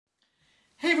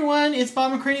Hey everyone, it's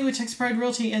Bob McCranie with Texas Pride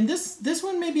Realty, and this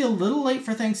one may be a little late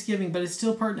for Thanksgiving, but it's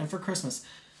still pertinent for Christmas.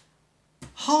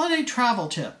 Holiday travel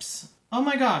tips. Oh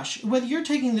my gosh, whether you're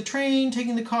taking the train,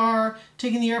 taking the car,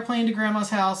 taking the airplane to grandma's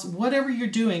house, whatever you're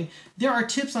doing, there are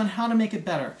tips on how to make it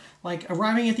better. Like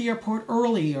arriving at the airport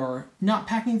early, or not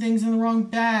packing things in the wrong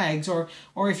bags, or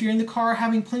if you're in the car,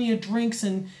 having plenty of drinks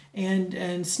and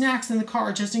snacks in the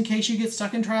car just in case you get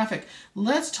stuck in traffic.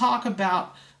 Let's talk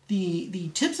about the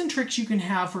tips and tricks you can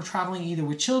have for traveling either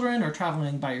with children or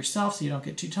traveling by yourself so you don't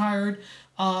get too tired.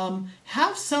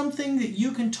 Have something that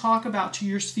you can talk about to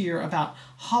your sphere about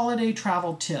holiday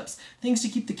travel tips, things to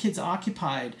keep the kids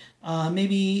occupied.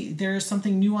 Maybe there's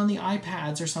something new on the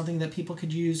iPads or something that people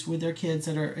could use with their kids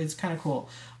it's kind of cool.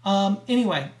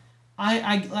 Anyway,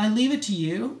 I leave it to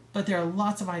you, but there are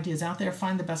lots of ideas out there.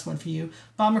 Find the best one for you.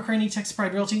 Bob McCranie, Texas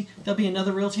Pride Realty. There'll be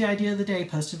another Realty Idea of the Day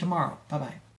posted tomorrow. Bye-bye.